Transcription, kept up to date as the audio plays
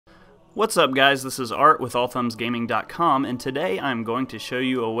What's up guys, this is Art with allthumbsgaming.com, and today I'm going to show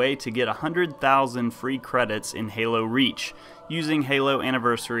you a way to get 100,000 free credits in Halo Reach using Halo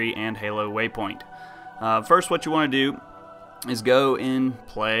Anniversary and Halo Waypoint. First, what you want to do is go and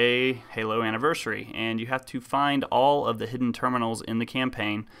play Halo Anniversary, and you have to find all of the hidden terminals in the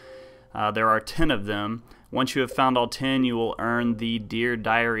campaign. There are 10 of them. Once you have found all 10, you will earn the Dear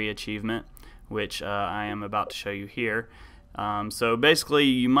Diary achievement, which I am about to show you here. So basically,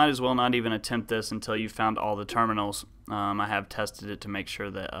 you might as well not even attempt this until you found all the terminals. I have tested it to make sure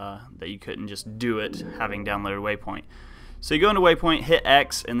that you couldn't just do it having downloaded Waypoint. So you go into Waypoint, hit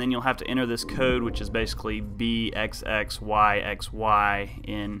X, and then you'll have to enter this code, which is basically BXXYXY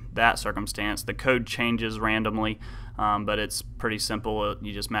in that circumstance. The code changes randomly, but it's pretty simple.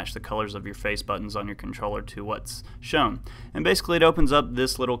 You just match the colors of your face buttons on your controller to what's shown. And basically it opens up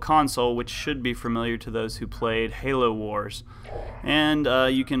this little console, which should be familiar to those who played Halo Wars. And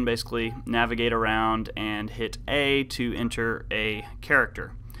you can basically navigate around and hit A to enter a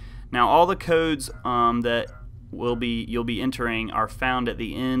character. Now all the codes that you'll be entering are found at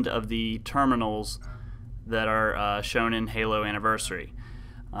the end of the terminals that are shown in Halo Anniversary.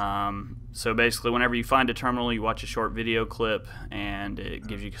 So basically, whenever you find a terminal, you watch a short video clip and it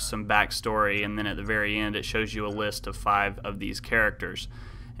gives you some backstory, and then at the very end it shows you a list of 5 of these characters,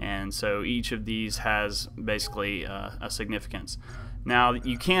 and so each of these has basically a significance. Now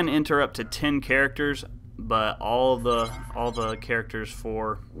you can enter up to 10 characters, but all the characters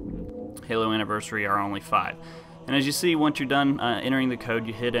for Halo Anniversary are only 5. And as you see, once you're done entering the code,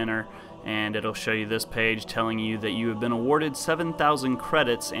 you hit enter, and it'll show you this page telling you that you have been awarded 7,000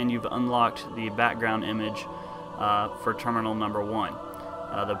 credits and you've unlocked the background image for terminal number 1,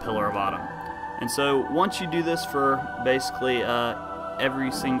 the Pillar of Autumn. And so once you do this for basically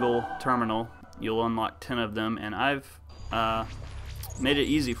every single terminal, you'll unlock 10 of them, and I've made it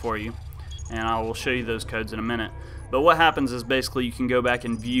easy for you, and I will show you those codes in a minute. But what happens is basically you can go back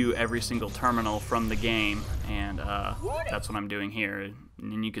and view every single terminal from the game, and that's what I'm doing here.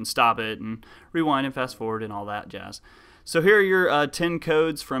 And then you can stop it and rewind and fast forward and all that jazz. So here are your 10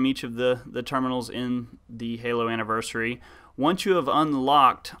 codes from each of the terminals in the Halo Anniversary. Once you have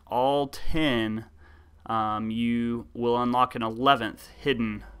unlocked all 10, you will unlock an 11th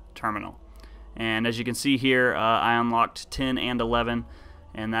hidden terminal. And as you can see here, I unlocked 10 and 11,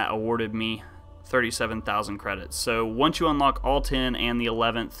 and that awarded me 37,000 credits. So once you unlock all 10 and the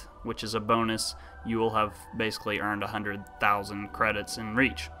 11th, which is a bonus, you will have basically earned 100,000 credits in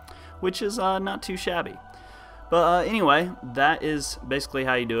Reach, which is not too shabby. But anyway, that is basically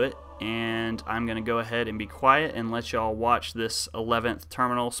how you do it, and I'm going to go ahead and be quiet and let y'all watch this 11th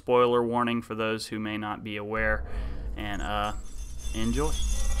terminal. Spoiler warning for those who may not be aware, and enjoy.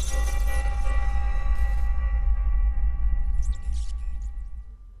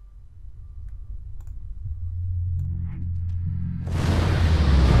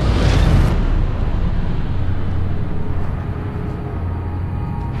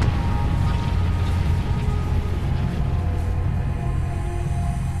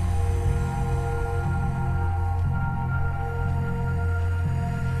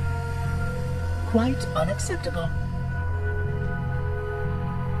 Quite unacceptable.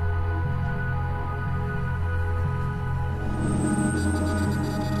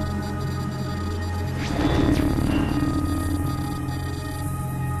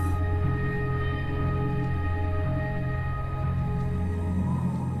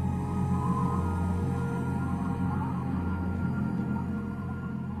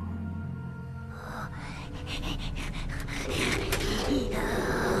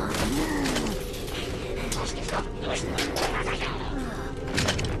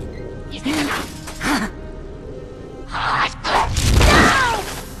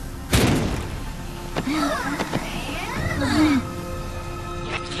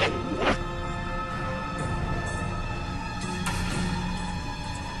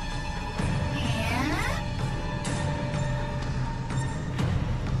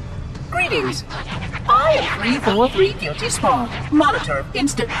 Greetings. I am 343 Guilty Spawn. Monitor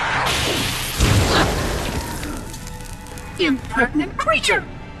instant. Impertinent creature.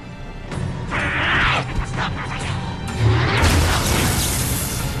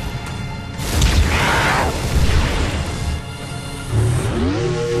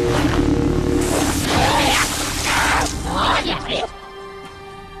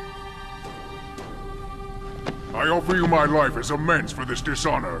 I offer you my life as amends for this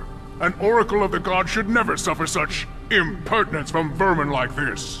dishonor. An oracle of the gods should never suffer such impertinence from vermin like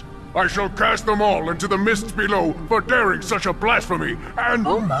this. I shall cast them all into the mists below for daring such a blasphemy, and—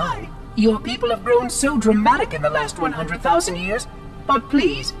 Oh my! Your people have grown so dramatic in the last 100,000 years. But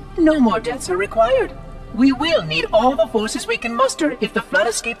please, no more deaths are required. We will need all the forces we can muster if the flood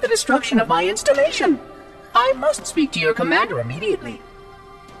escaped the destruction of my installation. I must speak to your commander immediately.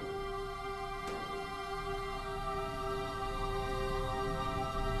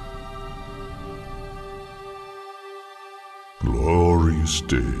 Glorious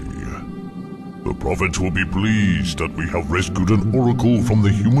day. The prophets will be pleased that we have rescued an oracle from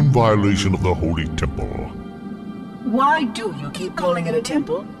the human violation of the holy temple. Why do you keep calling it a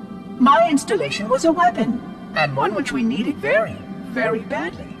temple? My installation was a weapon, and one which we needed very, very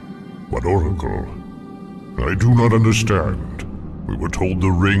badly. But oracle, I do not understand. We were told the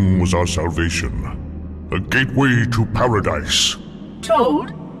ring was our salvation, a gateway to paradise.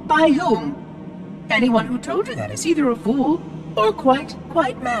 Told? By whom? Anyone who told you that is either a fool or quite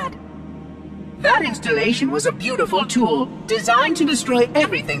mad. That installation was a beautiful tool, designed to destroy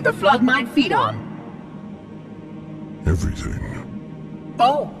everything the flood might feed on. Everything?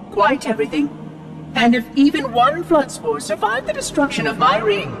 Oh, quite everything. And if even one flood spore survived the destruction of my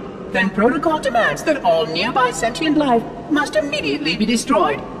ring, then protocol demands that all nearby sentient life must immediately be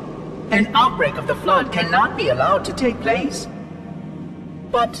destroyed. An outbreak of the flood cannot be allowed to take place.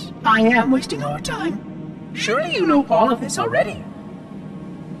 But I am wasting our time. Surely you know all of this already.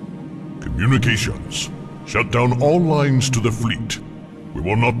 Communications. Shut down all lines to the fleet. We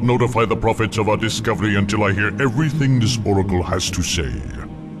will not notify the prophets of our discovery until I hear everything this oracle has to say.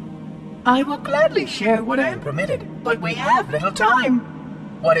 I will gladly share what I am permitted, but we have little time.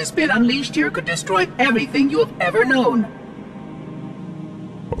 What has been unleashed here could destroy everything you have ever known.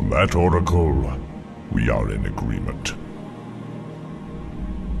 On that, oracle, we are in agreement.